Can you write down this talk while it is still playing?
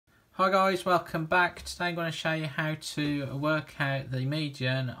Hi guys, welcome back. Today I'm going to show you how to work out the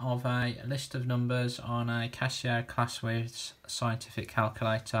median of a list of numbers on a Casio Classwiz scientific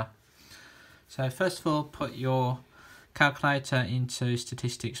calculator. So first of all, put your calculator into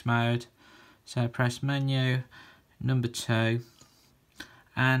statistics mode. So press menu, number 2,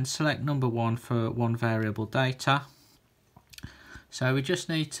 and select number 1 for one variable data. So we just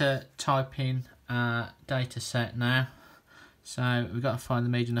need to type in data set now. So we've got to find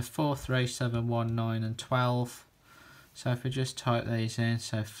the median of 4, 3, 7, 1, 9 and 12. So if we just type these in,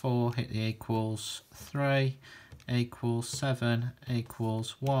 so 4, hit the equals, 3 equals 7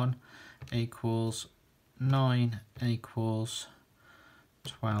 equals 1 equals 9 equals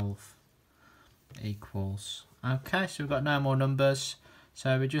 12 equals. Okay, so we've got no more numbers.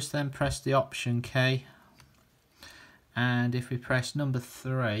 So we just then press the option key, and if we press number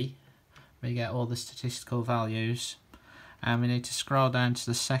 3, we get all the statistical values. And we need to scroll down to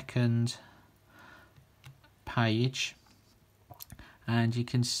the second page, and you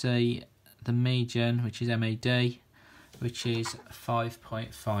can see the median, which is MED, which is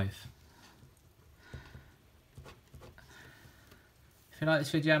 5.5. If you like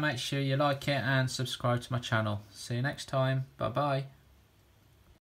this video, make sure you like it and subscribe to my channel. See you next time. Bye bye.